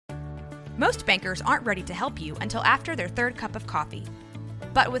Most bankers aren't ready to help you until after their third cup of coffee.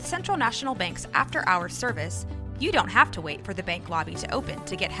 But with Central National Bank's after-hours service, you don't have to wait for the bank lobby to open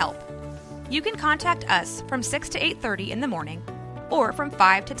to get help. You can contact us from 6 to 8:30 in the morning or from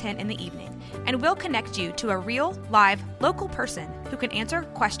 5 to 10 in the evening, and we'll connect you to a real, live, local person who can answer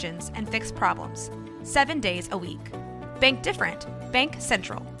questions and fix problems 7 days a week. Bank different. Bank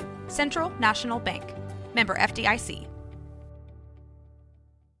Central. Central National Bank. Member FDIC.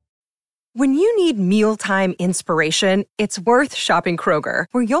 When you need mealtime inspiration, it's worth shopping Kroger,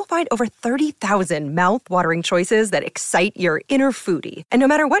 where you'll find over 30,000 mouth-watering choices that excite your inner foodie. And no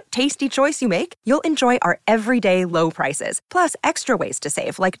matter what tasty choice you make, you'll enjoy our everyday low prices, plus extra ways to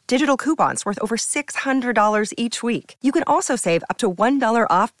save, like digital coupons worth over $600 each week. You can also save up to $1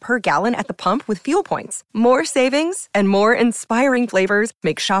 off per gallon at the pump with fuel points. More savings and more inspiring flavors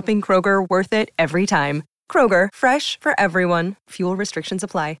make shopping Kroger worth it every time. Kroger, fresh for everyone. Fuel restrictions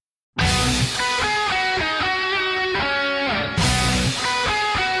apply.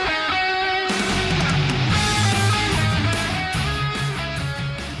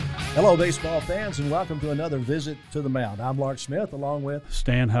 Hello, baseball fans, and welcome to another visit to the mound. I'm Lark Smith, along with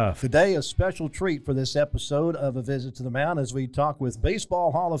Stan Huff. Today, a special treat for this episode of A Visit to the Mound as we talk with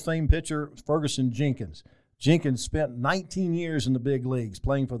Baseball Hall of Fame pitcher Ferguson Jenkins. Jenkins spent 19 years in the big leagues,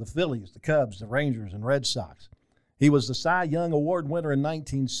 playing for the Phillies, the Cubs, the Rangers, and Red Sox. He was the Cy Young Award winner in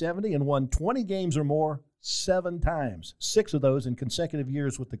 1970 and won 20 games or more 7 times, 6 of those in consecutive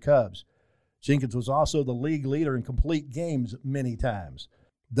years with the Cubs. Jenkins was also the league leader in complete games many times.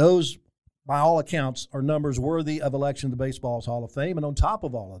 Those, by all accounts, are numbers worthy of election to Baseball's Hall of Fame. And on top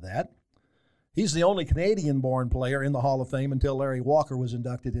of all of that, he's the only Canadian-born player in the Hall of Fame until Larry Walker was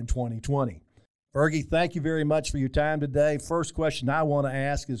inducted in 2020. Fergie, thank you very much for your time today. First question I want to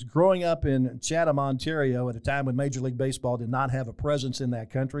ask is, growing up in Chatham, Ontario, at a time when Major League Baseball did not have a presence in that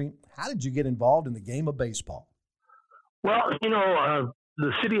country, how did you get involved in the game of baseball? Well,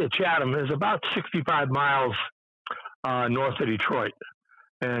 the city of Chatham is about 65 miles north of Detroit.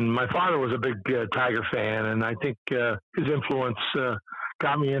 And my father was a big Tiger fan, and I think his influence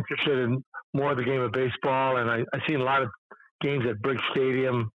got me interested in more of the game of baseball. And I seen a lot of games at Briggs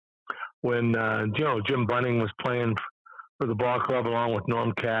Stadium when, Jim Bunning was playing for the ball club along with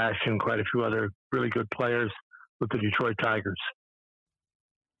Norm Cash and quite a few other really good players with the Detroit Tigers.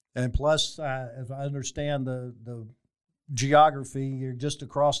 And plus, as I understand the geography, you're just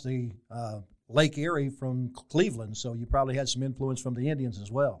across the Lake Erie from Cleveland, so you probably had some influence from the Indians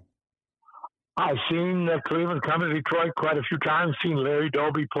as well. I've seen Cleveland come to Detroit quite a few times, seen Larry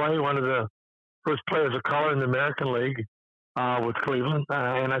Doby play, one of the first players of color in the American League with Cleveland,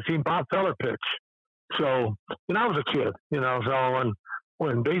 and I've seen Bob Feller pitch. So, I was a kid, so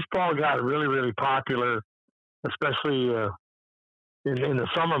when baseball got really, really popular, especially in the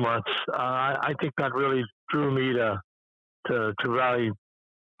summer months, I think that really drew me to really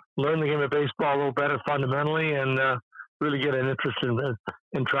learn the game of baseball a little better fundamentally and really get an interest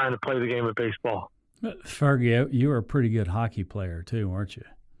in trying to play the game of baseball. Fergie, you were a pretty good hockey player too, weren't you?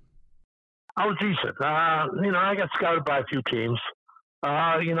 I was decent. I got scouted by a few teams.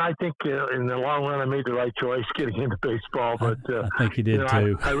 I think in the long run I made the right choice getting into baseball, but I think you did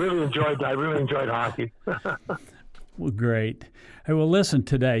too. I really enjoyed hockey. Well, great. Hey, well, listen,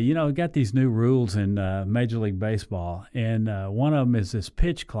 today, we got these new rules in Major League Baseball, and one of them is this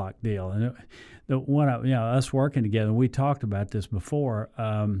pitch clock deal. And us working together, we talked about this before.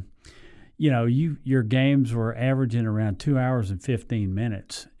 Your games were averaging around 2 hours and 15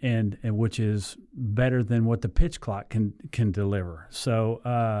 minutes, and which is better than what the pitch clock can deliver.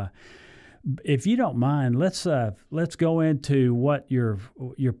 So, if you don't mind, let's go into what your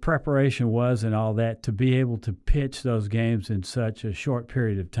preparation was and all that to be able to pitch those games in such a short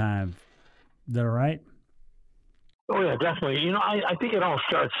period of time. Is that all right? Oh yeah, definitely. I think it all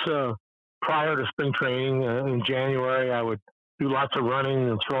starts prior to spring training in January. I would do lots of running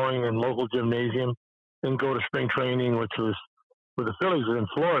and throwing in local gymnasium, then go to spring training, which was with the Phillies in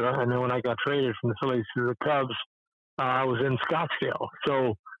Florida, and then when I got traded from the Phillies to the Cubs, I was in Scottsdale.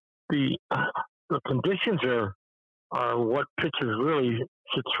 So the conditions are what pitchers really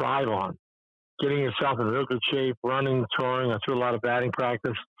should thrive on. Getting yourself in real good shape, running, throwing. I threw a lot of batting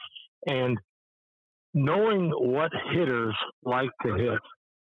practice, and knowing what hitters like to hit.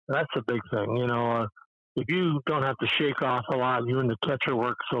 That's a big thing. If you don't have to shake off a lot, you and the catcher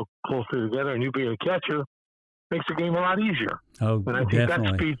work so closely together, and you being a catcher makes the game a lot easier. Oh, and I think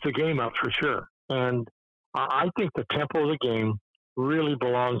that speeds the game up for sure. And I think the tempo of the game really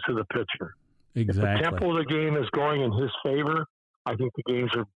belongs to the pitcher. Exactly. If the tempo of the game is going in his favor, I think the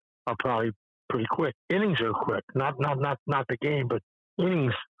games are probably pretty quick. Innings are quick, not the game, but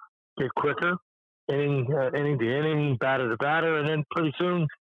innings get quicker, inning to inning, batter to batter, and then pretty soon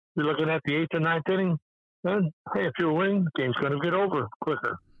you're looking at the 8th or 9th inning. And hey, if you're winning, the game's going to get over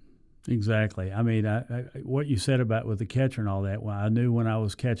quicker. Exactly. I mean, what you said about with the catcher and all that, well, I knew when I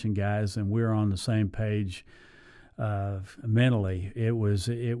was catching guys and we were on the same page mentally,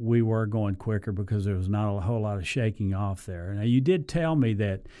 we were going quicker because there was not a whole lot of shaking off there. Now, you did tell me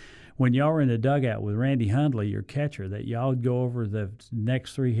that when y'all were in the dugout with Randy Hundley, your catcher, that y'all would go over the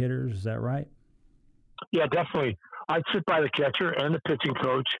next 3 hitters. Is that right? Yeah, definitely. I'd sit by the catcher and the pitching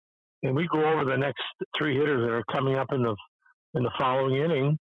coach, and we go over the next 3 hitters that are coming up in the following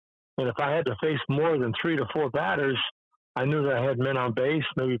inning. And if I had to face more than 3 to 4 batters, I knew that I had men on base,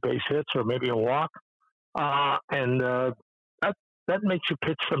 maybe base hits or maybe a walk. That makes you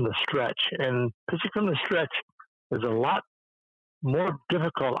pitch from the stretch. And pitching from the stretch is a lot more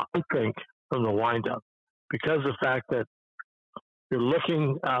difficult, I think, from the windup, because of the fact that you're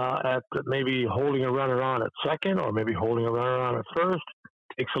looking at maybe holding a runner on at second or maybe holding a runner on at first.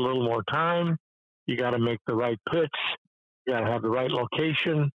 It takes a little more time. You got to make the right pitch. You got to have the right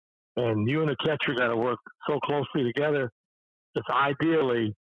location. And you and the catcher got to work so closely together. It's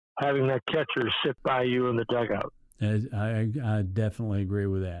ideally having that catcher sit by you in the dugout. I definitely agree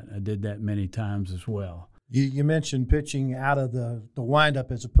with that. I did that many times as well. You mentioned pitching out of the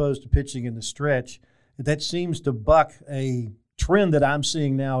windup as opposed to pitching in the stretch. That seems to buck a trend that I'm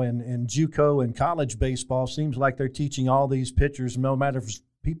seeing now in JUCO and college baseball. Seems like they're teaching all these pitchers, no matter if it's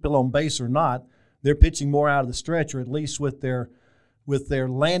people on base or not, they're pitching more out of the stretch, or at least with their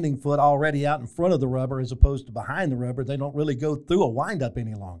landing foot already out in front of the rubber as opposed to behind the rubber. They don't really go through a windup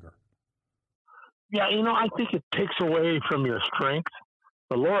any longer. Yeah, I think it takes away from your strength.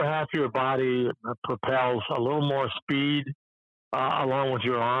 The lower half of your body propels a little more speed along with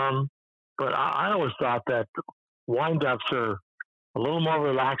your arm. But I always thought that windups are a little more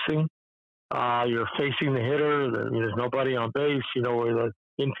relaxing. You're facing the hitter. There's nobody on base. Where the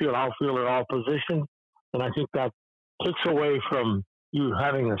infield, outfield are all positioned. And I think that takes away from you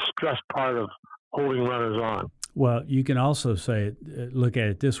having a stress part of holding runners on. Well, you can also look at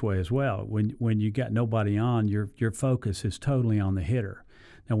it this way as well. When you got nobody on, your focus is totally on the hitter.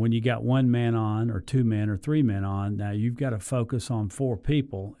 Now, when you got 1 man on or 2 men or 3 men on, now you've got to focus on 4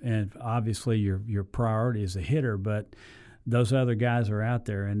 people, and obviously your priority is the hitter. But those other guys are out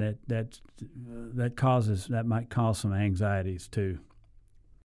there, and that might cause some anxieties too.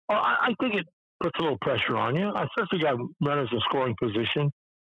 Well, I think it puts a little pressure on you. I especially got runners in scoring position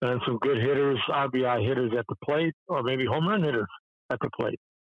and some good hitters, RBI hitters at the plate, or maybe home run hitters at the plate.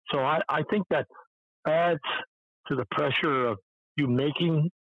 So I think that adds to the pressure of you making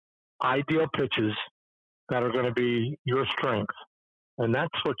ideal pitches that are going to be your strength. And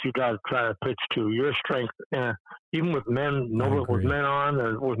that's what you got to try to pitch to, your strength. Even with men, with men on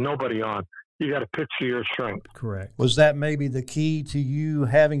or with nobody on, you got to pitch to your strength. Correct. Was that maybe the key to you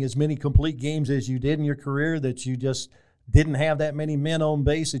having as many complete games as you did in your career, that you just didn't have that many men on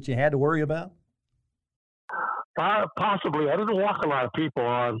base that you had to worry about? Possibly. I didn't walk a lot of people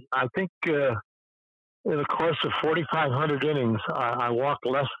on. I think in the course of 4,500 innings, I walked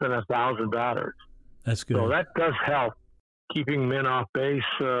less than 1,000 batters. That's good. So that does help keeping men off base.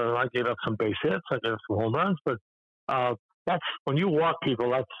 I gave up some base hits. I gave up some home runs. But that's when you walk people,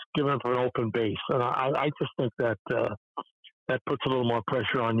 that's giving up an open base. And I just think that that puts a little more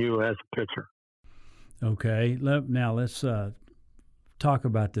pressure on you as a pitcher. Okay. Now let's talk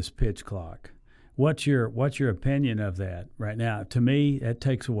about this pitch clock. What's your opinion of that right now? To me, that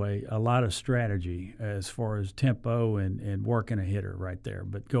takes away a lot of strategy as far as tempo and working a hitter right there.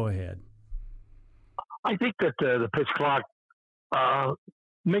 But go ahead. I think that the pitch clock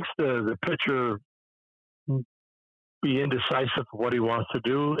makes the pitcher be indecisive of what he wants to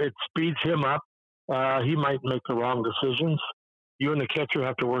do. It speeds him up. He might make the wrong decisions. You and the catcher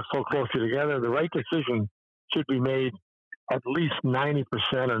have to work so closely together. The right decision should be made at least 90%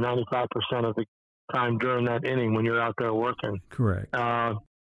 or 95% of the time during that inning when you're out there working. Correct.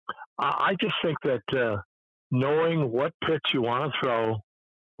 I just think that knowing what pitch you want to throw,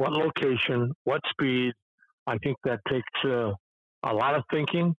 what location, what speed, I think that takes a lot of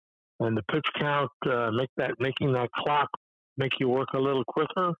thinking. And the pitch count, making that clock make you work a little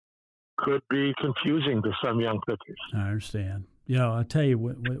quicker could be confusing to some young pitchers. I understand. I'll tell you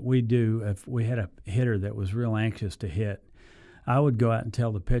what we do. If we had a hitter that was real anxious to hit, I would go out and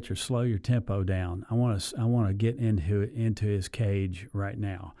tell the pitcher, slow your tempo down. I want to get into his cage right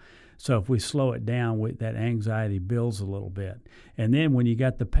now. So if we slow it down, that anxiety builds a little bit. And then when you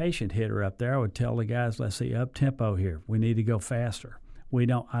got the patient hitter up there, I would tell the guys, let's see, up tempo here. We need to go faster.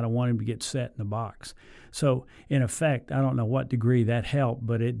 I don't want him to get set in the box. So in effect, I don't know what degree that helped,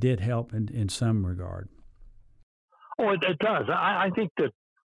 but it did help in some regard. Oh, it does. I think that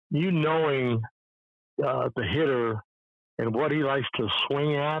you knowing the hitter and what he likes to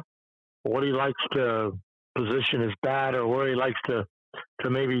swing at, what he likes to position his bat, or where he likes to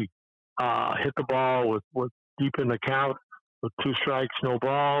maybe hit the ball with deep in the count with 2 strikes, no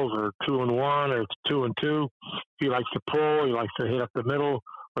balls, or 2-1, or it's 2-2. If he likes to pull, he likes to hit up the middle,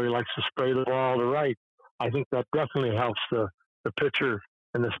 or he likes to spray the ball to right. I think that definitely helps the pitcher,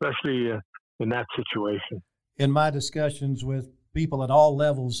 and especially in that situation. In my discussions with people at all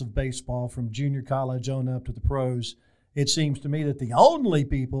levels of baseball, from junior college on up to the pros, it seems to me that the only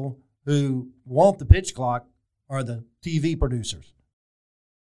people who want the pitch clock are the TV producers.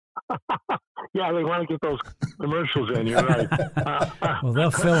 Yeah, they want to get those commercials in. You're right. Well,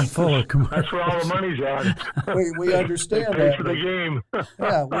 they'll fill them full of commercials. That's where all the money's at. We understand that. For the game.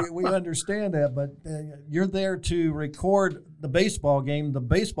 Yeah, we understand that, but you're there to record the baseball game. The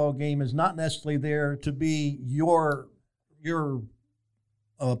baseball game is not necessarily there to be your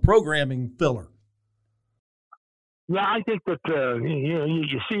programming filler. Yeah, I think that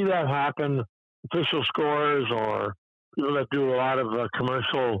you see that happen. Official scores, or people that do a lot of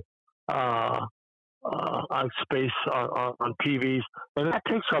commercial space on TVs, and that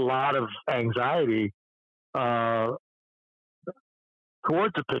takes a lot of anxiety towards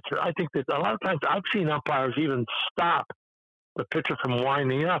the pitcher. I think that a lot of times I've seen umpires even stop the pitcher from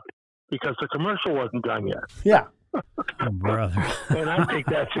winding up because the commercial wasn't done yet. Yeah. Oh, brother. And I think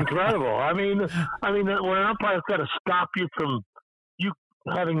that's incredible. I mean, when an umpire's got to stop you from you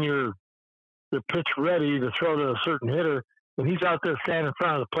having your pitch ready to throw to a certain hitter, and he's out there standing in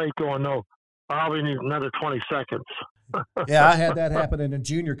front of the plate going, no, probably need another 20 seconds. Yeah, I had that happen in a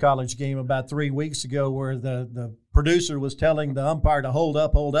junior college game about 3 weeks ago, where the producer was telling the umpire to hold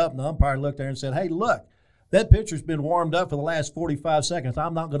up, and the umpire looked there and said, hey, look, that pitcher's been warmed up for the last 45 seconds.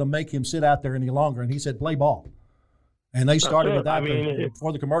 I'm not going to make him sit out there any longer. And he said, play ball. And they started with that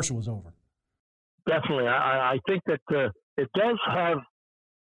before the commercial was over. Definitely. I think that it does have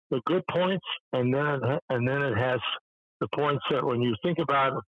the good points, and then it has the points that when you think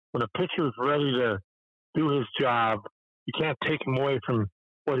about it, when a pitcher is ready to do his job, you can't take him away from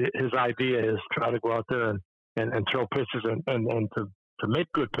what his idea is, try to go out there and throw pitches and to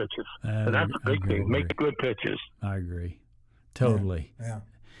make good pitches. And that's a big thing, make good pitches. I agree. Totally. Yeah.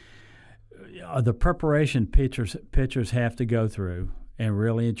 The preparation pitchers have to go through, and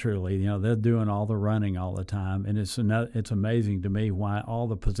really and truly, they're doing all the running all the time, and it's amazing to me why all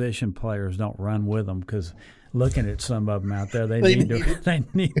the position players don't run with them, because looking at some of them out there, they need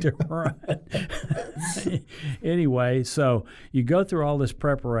to run. Anyway, so you go through all this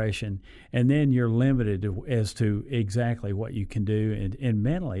preparation, and then you're limited as to exactly what you can do, and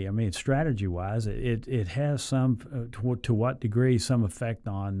mentally, I mean, strategy-wise, it has some to what degree some effect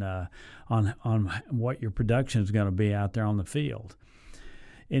on what your production is going to be out there on the field.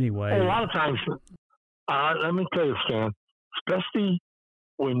 Anyway, a lot of times, let me tell you, Stan, especially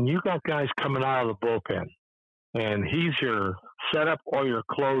when you got guys coming out of the bullpen, and he's your setup or your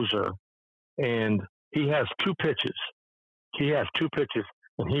closer, and he has 2 pitches.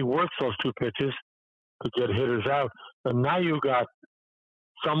 And he works those 2 pitches to get hitters out. And now you got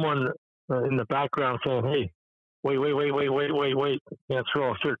someone in the background saying, hey, wait, can't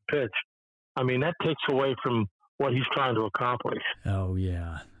throw a certain pitch. I mean, that takes away from what he's trying to accomplish. Oh,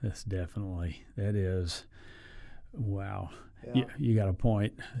 yeah, that is. Wow. Yeah. You got a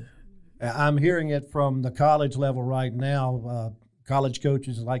point. I'm hearing it from the college level right now. College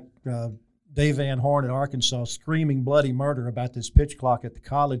coaches like Dave Van Horn at Arkansas screaming bloody murder about this pitch clock at the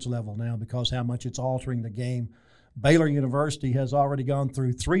college level now, because how much it's altering the game. Baylor University has already gone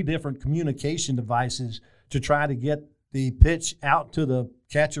through 3 different communication devices to try to get the pitch out to the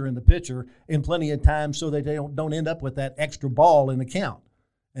catcher and the pitcher in plenty of time so that they don't end up with that extra ball in the count.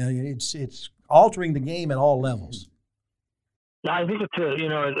 It's altering the game at all levels. Yeah, I think it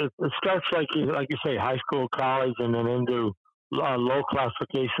starts like you say, high school, college, and then into low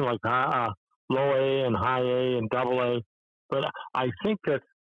classification like low A and high A and double A. But I think that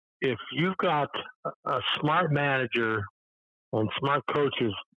if you've got a smart manager and smart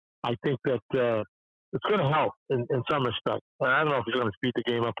coaches, I think that it's going to help in some respect. I don't know if it's going to speed the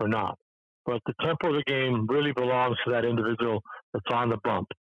game up or not, but the tempo of the game really belongs to that individual that's on the bump.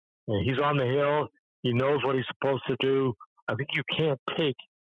 And he's on the hill. He knows what he's supposed to do. I think you can't take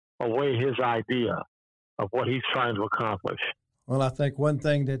away his idea of what he's trying to accomplish. Well, I think one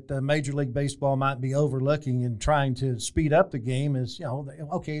thing that Major League Baseball might be overlooking in trying to speed up the game is,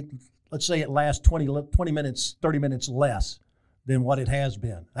 okay, let's say it lasts 20 minutes, 30 minutes less than what it has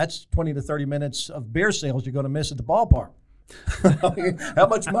been. That's 20 to 30 minutes of beer sales you're going to miss at the ballpark. How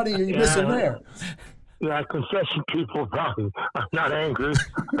much money are you missing there? Yeah, concession people probably are not angry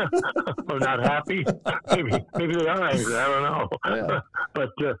or not happy. Maybe they are angry. I don't know. Yeah. But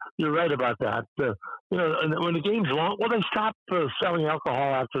you're right about that. When the game's long, well, they stop selling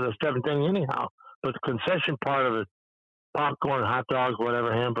alcohol after the seventh inning anyhow. But the concession part of it, popcorn, hot dogs,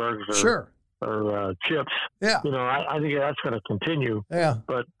 whatever, hamburgers, or chips. Yeah. I think that's going to continue. Yeah.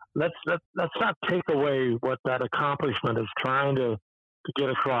 But let's not take away what that accomplishment is trying to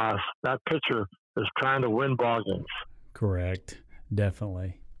get across. That pitcher is trying to win ball games. Correct.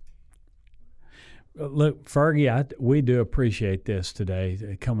 Definitely. Look, Fergie, we do appreciate this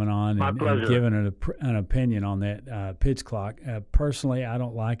today, coming on and giving an opinion on that pitch clock. Personally, I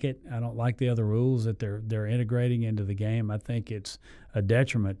don't like it. I don't like the other rules that they're integrating into the game. I think it's a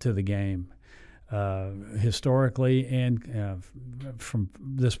detriment to the game historically and from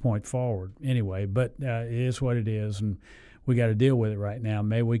this point forward anyway. But it is what it is, and we got to deal with it right now.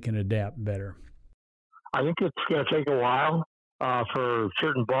 Maybe we can adapt better. I think it's going to take a while for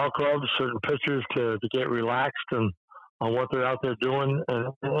certain ball clubs, certain pitchers to get relaxed on what they're out there doing,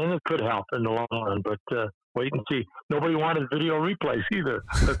 and it could help in the long run. But wait and see. Nobody wanted video replays either,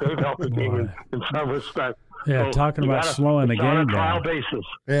 but they've helped the game in some respect. Yeah, so talking about slowing the game down. On a trial basis.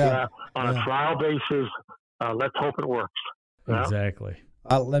 Yeah, on a trial basis. Let's hope it works. Exactly.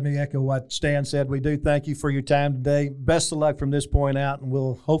 Let me echo what Stan said. We do thank you for your time today. Best of luck from this point out, and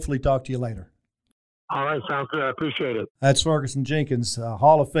we'll hopefully talk to you later. All right, sounds good. I appreciate it. That's Ferguson Jenkins,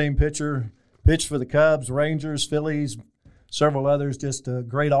 Hall of Fame pitcher, pitched for the Cubs, Rangers, Phillies, several others. Just a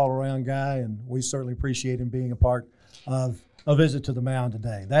great all-around guy, and we certainly appreciate him being a part of A Visit to the Mound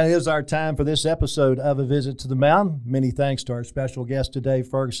today. That is our time for this episode of A Visit to the Mound. Many thanks to our special guest today,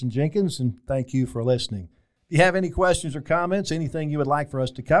 Ferguson Jenkins, and thank you for listening. If you have any questions or comments, anything you would like for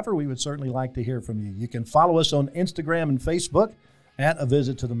us to cover, we would certainly like to hear from you. You can follow us on Instagram and Facebook at A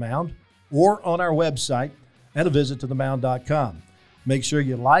Visit to the Mound, or on our website at avisittothemound.com. Make sure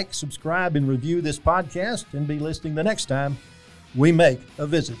you like, subscribe, and review this podcast, and be listening the next time we make a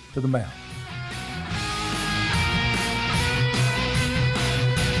visit to the mound.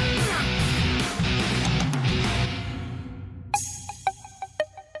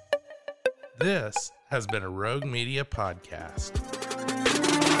 This has been a Rogue Media podcast.